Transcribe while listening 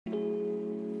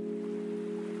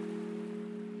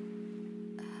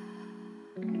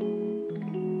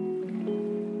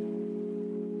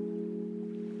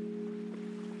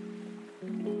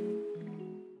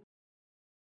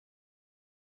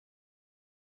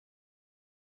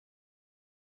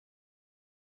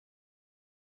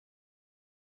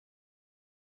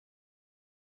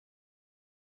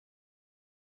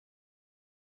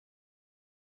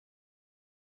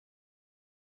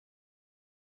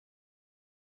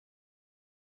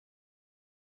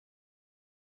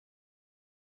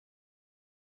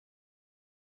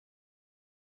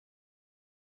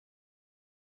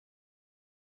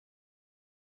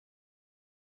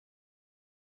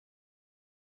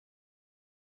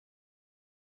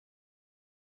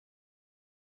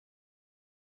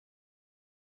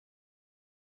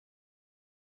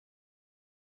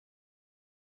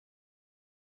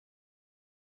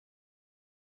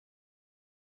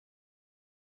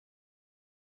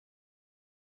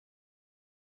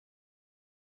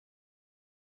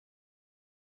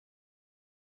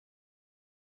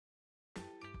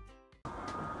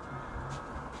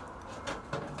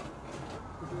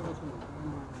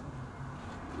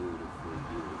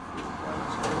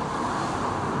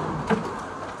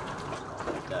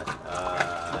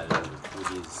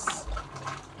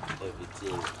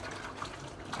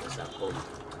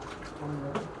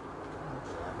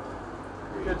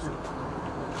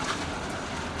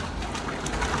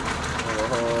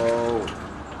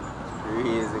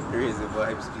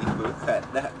vibes, people. Look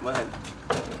at that, man.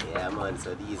 Yeah, man.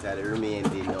 So these are the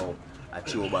remaining now. I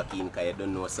throw back in because you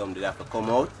don't know something that have to come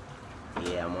out.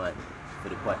 Yeah, man. For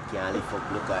the pot can't lift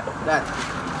up. Look at that.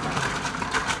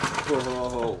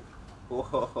 Oh, oh,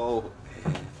 oh, oh.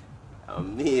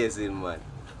 Amazing, man.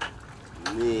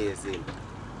 Amazing.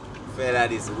 Fella,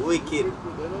 this wicked.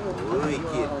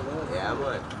 Wicked. Yeah,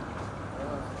 man.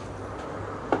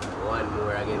 One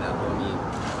more again, I come in.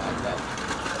 Like that.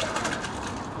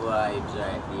 Vibes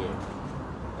right here.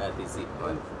 That is it,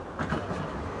 man.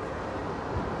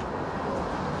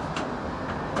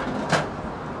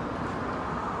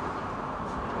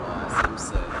 Awesome,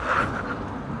 son.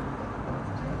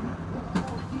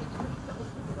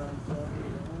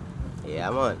 Yeah,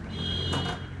 man.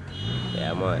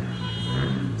 Yeah, man.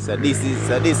 So this is it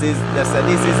now. This is it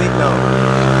now.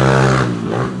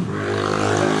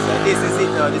 This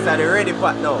is the ready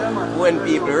part now. When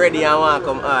people ready and want to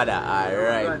come order.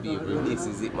 Alright, people. This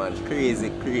is it, man. Crazy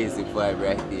vibe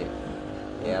right there.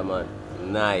 Yeah, man.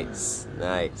 Nice.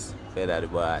 Feather the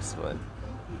boss, man.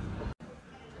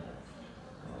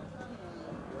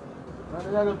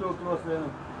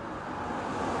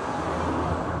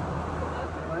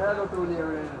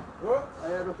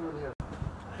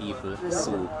 People,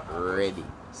 soup ready.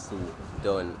 Soup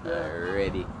done and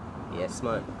ready. Yes,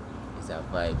 man. It's a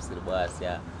vibes to the boss,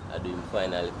 yeah. I do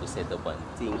finally to set up and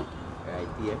thing right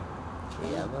here.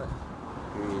 Yeah, man.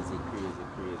 Crazy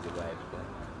vibe, man.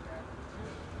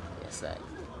 Yes,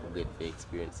 I'm good for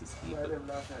experiences, people.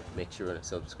 Make sure to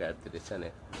subscribe to the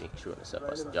channel. Make sure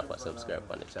to drop a subscribe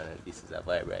on the channel. This is a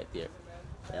vibe right here.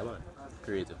 Yeah, man.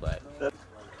 Crazy vibe.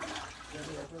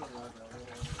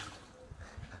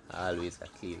 Always a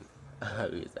clean.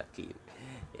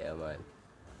 Yeah, man.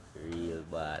 Real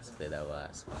boss, feather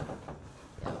boss, man.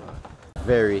 Yeah, man.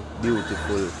 Very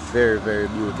beautiful, very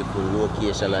beautiful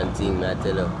location and thing, I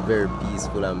tell you. Very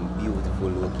peaceful and beautiful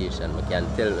location. I can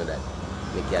tell you that.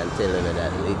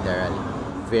 Literally.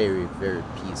 Very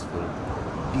peaceful,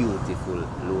 beautiful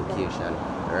location.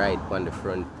 Right on the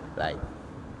front, like,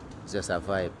 it's just a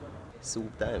vibe.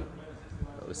 Soup time.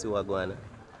 We'll see what's going on.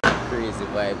 Crazy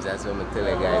vibes, that's what I'm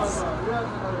telling you guys.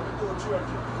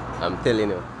 I'm telling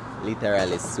you,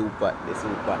 literally soup pot, the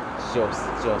soup pot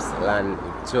just land,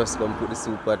 just come put the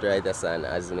soup pot right there, son.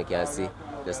 As you can see,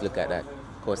 just look at that.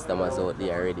 Customers out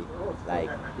there already, like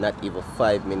not even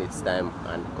 5 minutes time,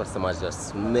 and customers just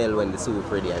smell when the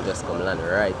soup ready and just come land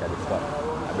right at the spot.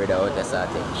 My brother out there start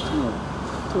take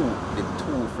the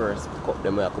two first cup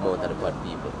them will come out of the pot,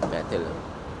 people. I tell you,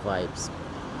 vibes.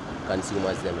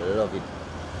 Consumers them love it.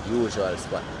 Usual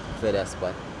spot, feather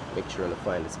spot. Make sure to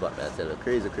find the spot. I tell you,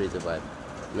 crazy vibe.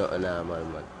 Nothing normal,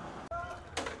 man.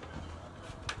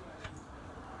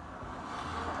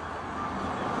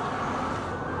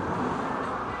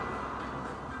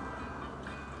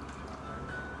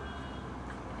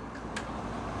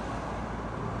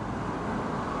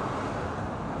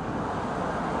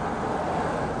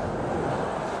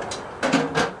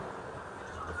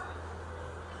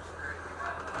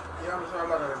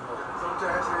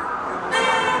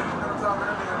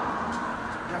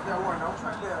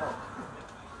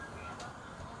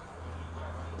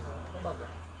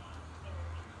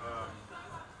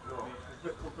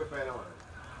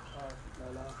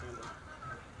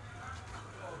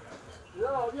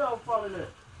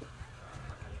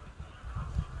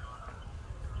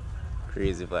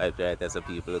 Crazy vibe right there, so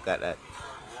people look at that.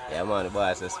 Yeah, man, the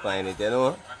boss just find it, you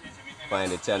know.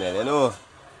 Find the channel, you know.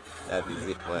 That is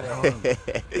it,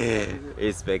 man.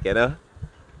 Respect, you know.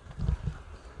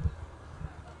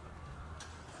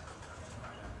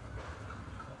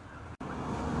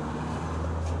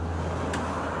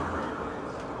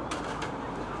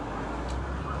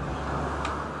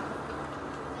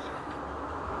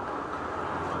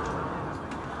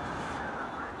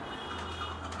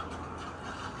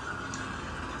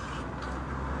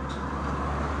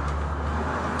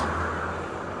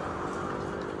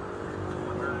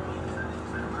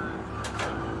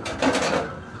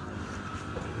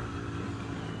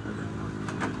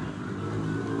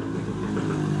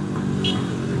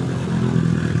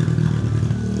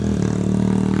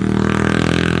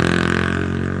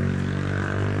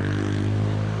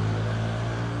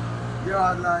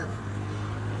 Yard life.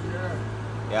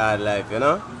 Yard life, you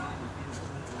know?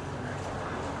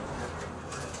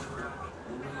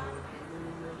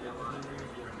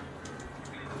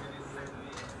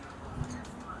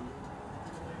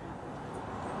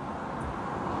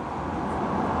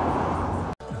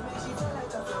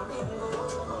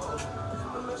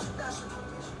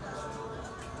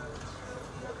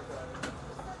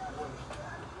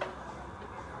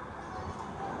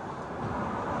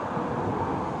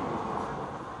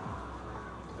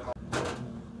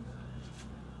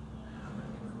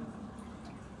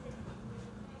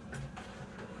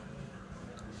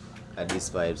 at these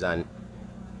vibes and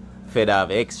fed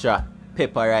have extra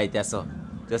pepper right there so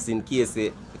just in case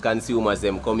the consumers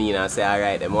them come in and say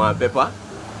alright them want pepper.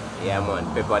 Yeah man,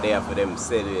 pepper there for them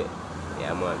sell it.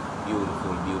 Yeah man,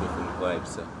 beautiful vibes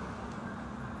so.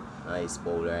 Nice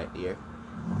bowl right here.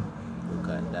 Look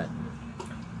at that.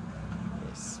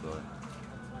 Yes man.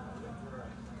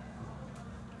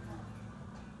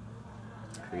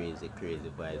 Crazy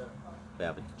vibe. We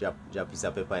have to drop piece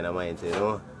of pepper in our mind, you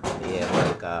know? Yeah,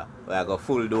 man, cause we have got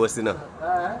full dose, you know?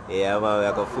 Yeah, man, we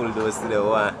have got full dose to the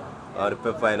one. All the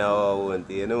pepper in our own,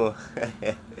 you know?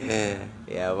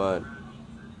 Yeah, man.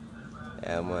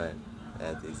 Yeah, man.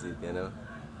 That is it, you know?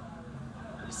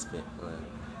 Respect, man.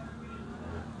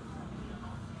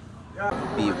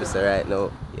 People, so right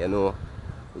now, you know,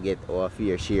 we get our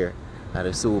fair share of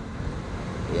the soup.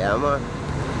 Yeah, man.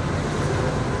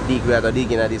 We are going to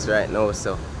dig into this right now,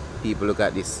 so people look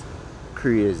at this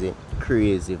crazy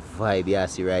vibe you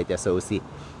see right there. So we see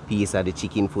piece of the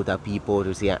chicken foot of people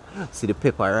to see the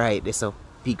pepper right there, so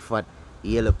big fat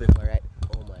yellow pepper right.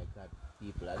 Oh my god,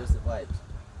 people, are just the vibes.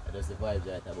 Are just the vibes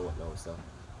right about now, so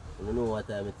you don't know what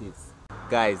time it is.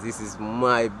 Guys, this is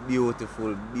my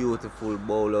beautiful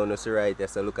bowl on us right there,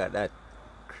 so look at that.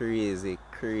 Crazy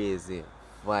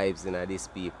vibes in this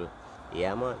people.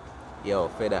 Yeah man. Yo,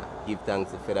 Feather, give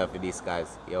thanks to Feather for this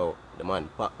guys. Yo, the man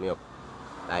packed me up.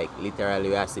 Like literally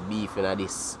we have to beef in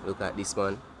this. Look at this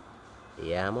man.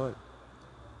 Yeah man.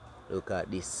 Look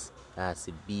at this. We have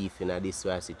to beef in this.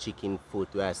 We have to chicken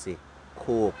foot. We have to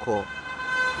cocoa.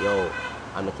 Yo,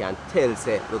 and I can tell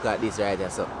say, look at this right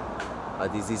there so.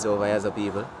 What is this over here so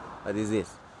people? What is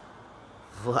this?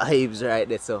 Vibes right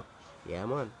there so. Yeah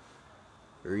man.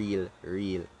 Real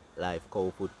life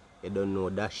cow food. You don't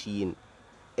know Dasheen.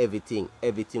 Everything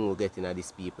we get in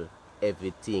these people.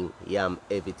 Everything, yam,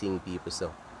 everything people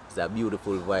so. It's a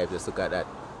beautiful vibe. Just look at that.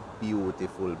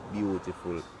 Beautiful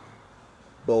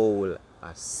bowl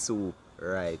of soup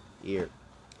right here.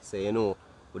 So you know,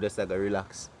 we just have to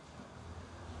relax.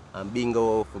 And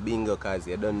bingo for bingo cause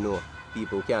you don't know.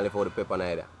 People can't live out the pepper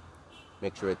neither.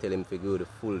 Make sure you tell him to go the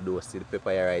full dose. See the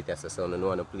pepper here right there so sound and no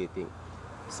one play thing.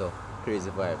 So crazy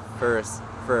vibe. First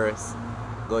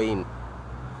go in.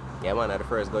 Yeah man, at the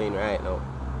first going right now.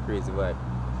 Crazy vibe.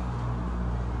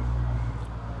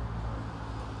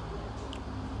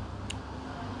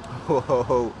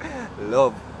 Whoa,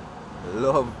 love.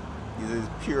 This is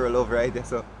pure love right there,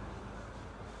 so.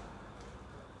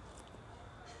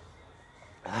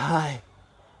 Hi.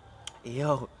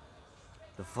 Yo,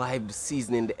 the vibe, the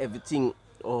seasoning, the everything.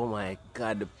 Oh my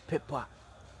god, the pepper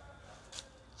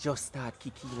just start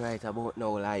kicking right about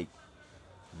now. Like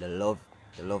the love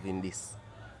in this.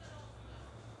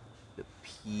 The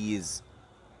peas.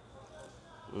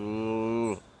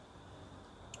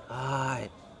 Ah,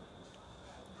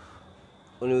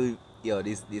 yo,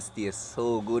 this tastes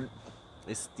so good.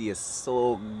 This tastes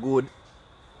so good.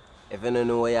 If you don't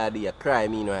know what you do, you cry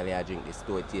me while you drink this,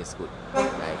 so it tastes good.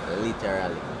 Like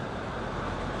literally.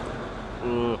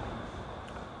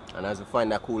 And as we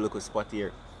find that cool little spot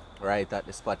here, right at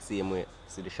the spot same way,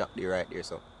 see the shop there right there,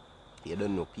 so you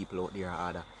don't know people out there are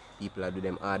order. People are do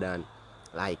them order and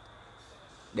like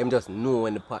them just know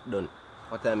when the pot done.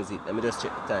 What time is it? Let me just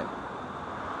check the time.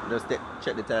 Just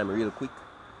check the time real quick.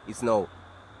 It's now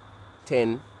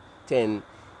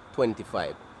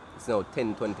 10:25. It's now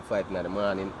 10:25 in the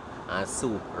morning and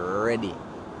soup ready.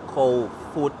 Cow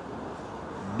foot,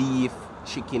 beef,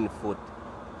 chicken foot,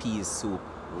 peas soup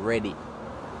ready.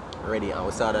 And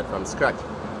we saw that from scratch.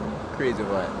 Crazy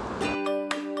vibe.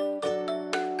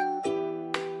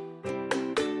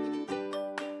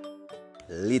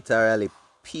 Literally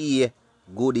pea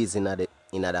goodies in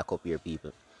that cup here,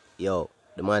 people. Yo,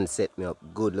 the man set me up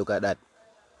good. Look at that.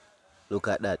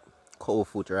 Cow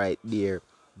foot right there.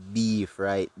 Beef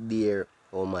right there.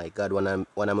 Oh my god, one of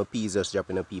my peas just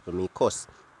dropping the people. Me cuss.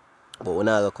 But when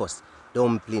I cuss,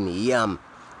 dumpling, yam,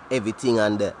 everything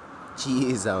and the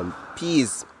cheese and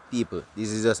peas, people.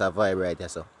 This is just a vibe right there,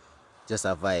 so. Just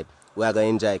a vibe. We are gonna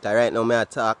enjoy it. Cause right now I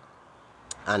talk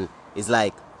and it's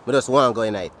like we just want to go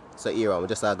in night. So here we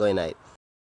just are going night.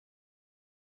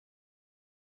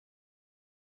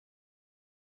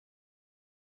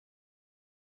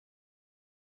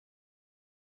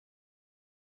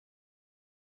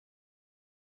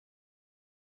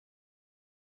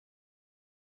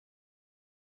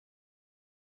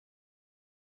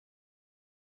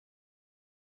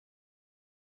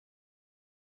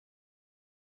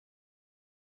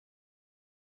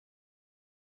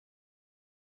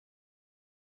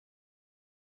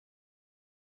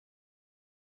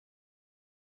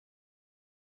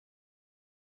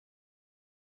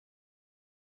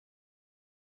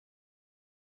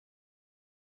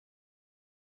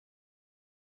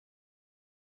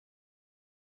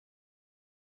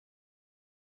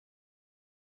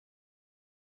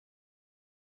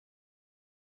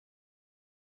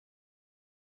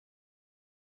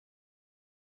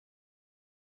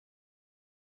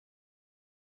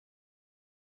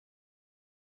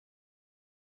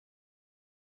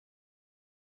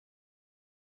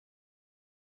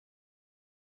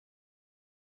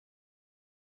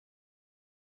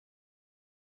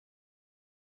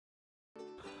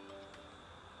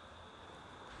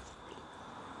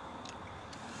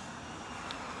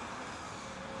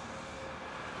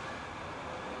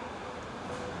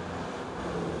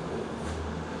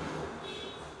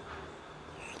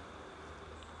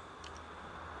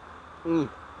 Mm.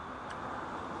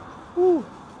 Woo.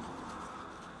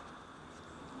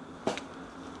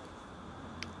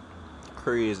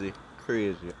 Crazy,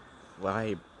 crazy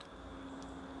vibe.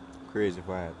 Crazy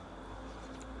vibe.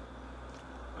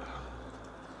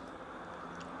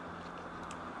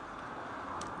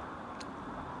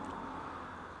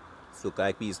 It's look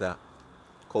like piece of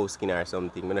cow skin or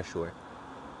something, I'm not sure.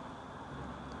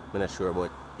 I'm not sure,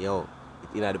 but yo,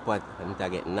 it's in the pot and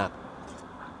it get knocked.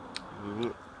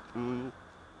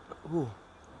 Ooh.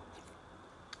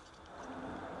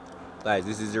 Guys,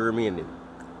 this is the remaining.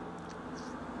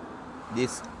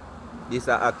 This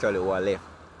are actually what left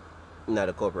in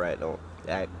the cup right now.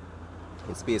 Like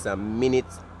in space of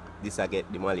minutes, this I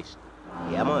get demolished.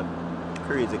 Yeah man.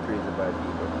 Crazy bad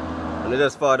people. And I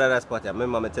just found that spot. I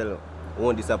remember me tell you, I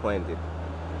won't disappoint it.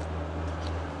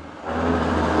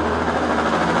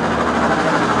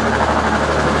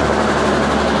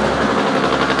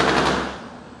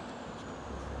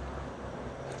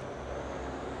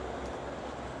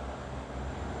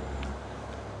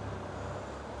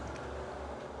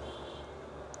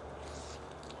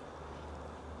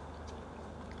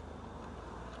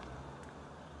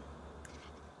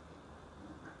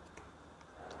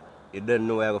 You don't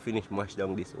know where I'm going to finish mash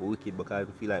down this wicked because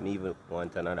I feel like I even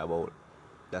want another bowl.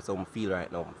 That's how I feel right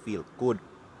now. I feel good.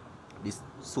 This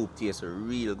soup tastes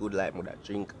real good like I would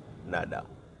drink another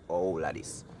bowl of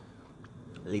this.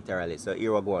 Literally. So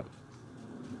here we go on.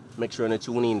 Make sure you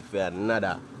tune in for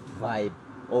another vibe,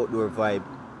 outdoor vibe.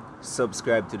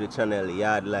 Subscribe to the channel,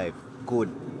 Yard Life. Good.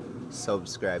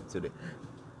 Subscribe to the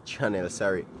channel,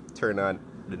 sorry. Turn on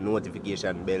the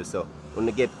notification bell so when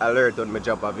you get alert when I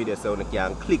drop a video so you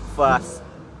can click fast.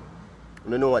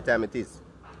 You know what time it is.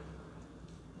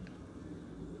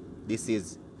 This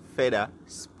is feather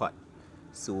spot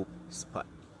soup spot.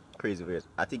 Crazy verse.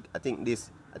 I think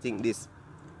this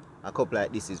a cup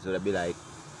like this is gonna be like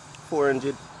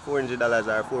 $400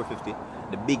 or $450.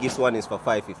 The biggest one is for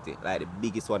 $550. Like the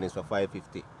biggest one is for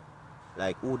 $550.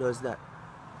 Like who does that?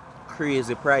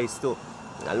 Crazy price too.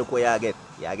 And look what you get.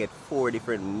 You get 4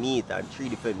 different meat and 3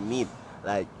 different meat.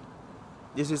 Like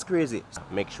this is crazy.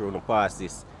 Make sure you pass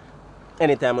this.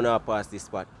 Anytime you pass this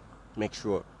spot, make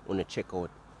sure you check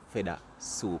out Feather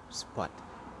Soup Spot.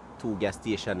 2 gas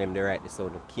station them there right there, so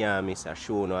you can't miss. I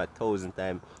show you 1,000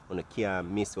 times. You can't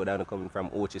miss whether you're coming from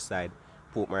Ochi side,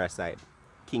 Portmore side,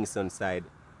 Kingston side.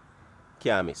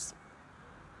 Can't miss.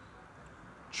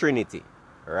 Trinity,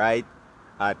 right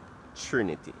at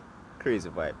Trinity. Crazy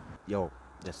vibe. Yo,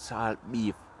 the salt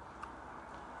beef.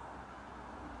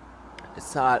 The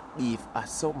salt beef are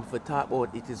something for talk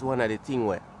about. It is one of the things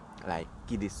where like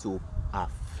give the soup a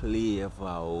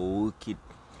flavor wicked.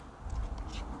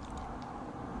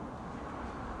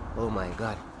 Oh my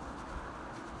god.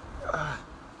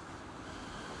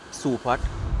 Soup hot,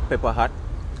 pepper hot.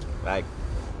 Like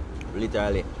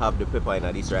literally have the pepper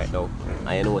in this right now.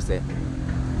 And you know what I say?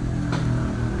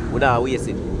 Without waste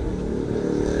it.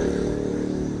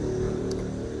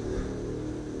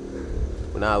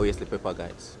 Now waste the pepper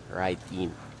guys. Right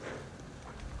in.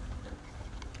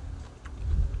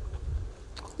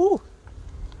 Whew.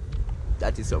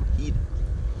 That is some heat.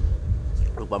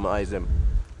 Look at my eyes them.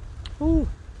 Whew.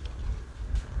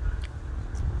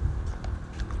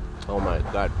 Oh my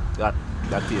god.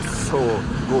 That is so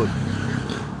good.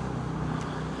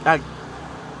 Like,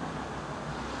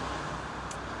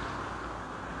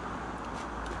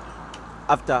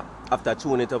 after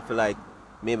tuning it up for like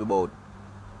maybe about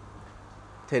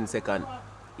 10 seconds.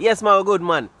 Yes, my good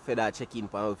man. For that check-in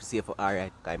for see for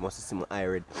alright. I must see my eye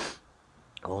red.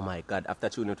 Oh my god, after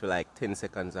tuning it for like 10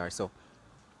 seconds or so,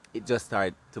 it just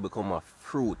started to become a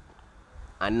fruit.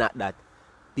 And not that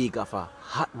big of a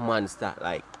hot monster.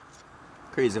 Like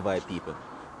crazy vibe people.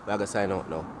 We're gonna sign out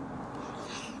now.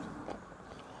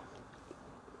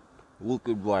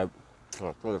 Wicked vibe.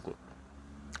 Oh, perfect.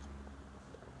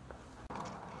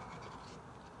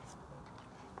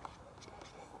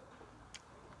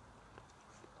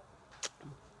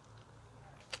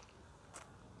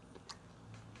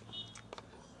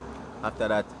 After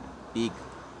that, big,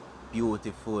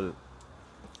 beautiful, I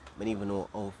don't even know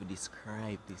how to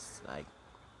describe this, like,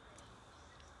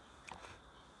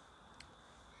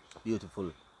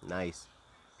 beautiful, nice,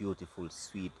 beautiful,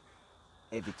 sweet,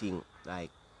 everything,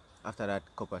 like, after that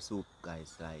cup of soup,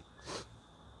 guys, like,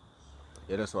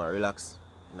 you just want to relax,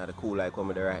 not the cool like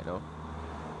coming there right now.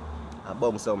 I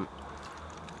bump some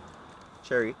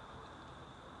cherry,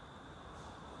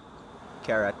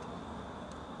 carrot,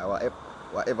 or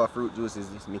whatever fruit juices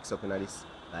this mix up in this.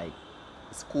 Like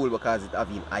it's cool because it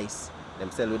having ice. Them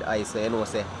sell with ice, so you know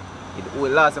say it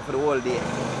will last for the whole day.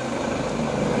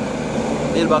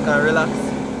 Lay back and relax.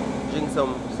 drink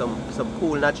some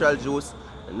cool natural juice,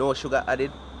 no sugar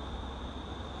added.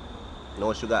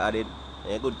 No sugar added.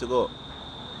 And you're good to go.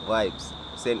 Vibes.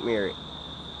 St. Mary.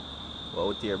 Go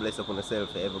out here, bless up on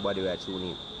yourself for everybody who are tuning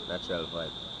in. Natural vibe.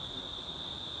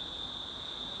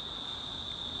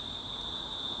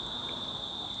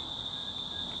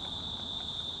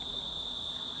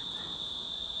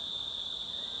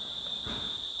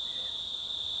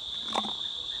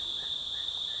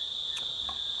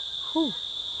 Whew.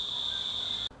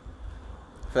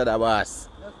 Feather boss.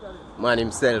 Man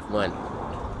himself, man.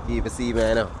 People see me,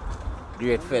 you know.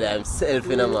 Great feather himself,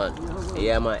 you know, man.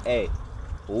 Yeah, man. Hey.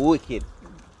 Wicked.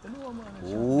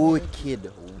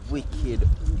 Wicked. Wicked.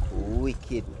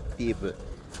 Wicked people.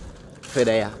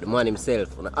 Feather, yeah. The man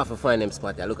himself. I have to find them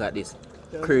spot. Look at this.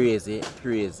 Crazy,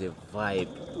 crazy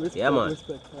vibe. Yeah, man.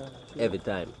 Every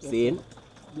time. Seeing?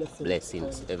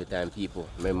 Blessings. Every time, people.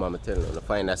 Remember, I'm telling you,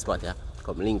 find that spot, yeah.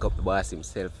 Come link up the boss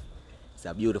himself. It's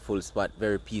a beautiful spot,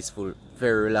 very peaceful,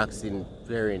 very relaxing,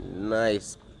 very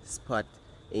nice spot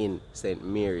in St.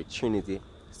 Mary, Trinity,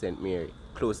 St. Mary,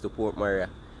 close to Port Maria,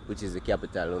 which is the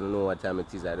capital. I don't know what time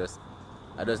it is. I just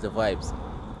the vibes.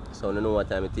 So I don't know what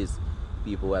time it is.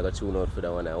 People are going to tune out for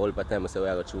that one. All the time I say we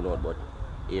are going to tune out, but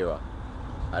era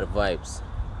are the vibes.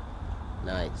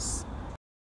 Nice.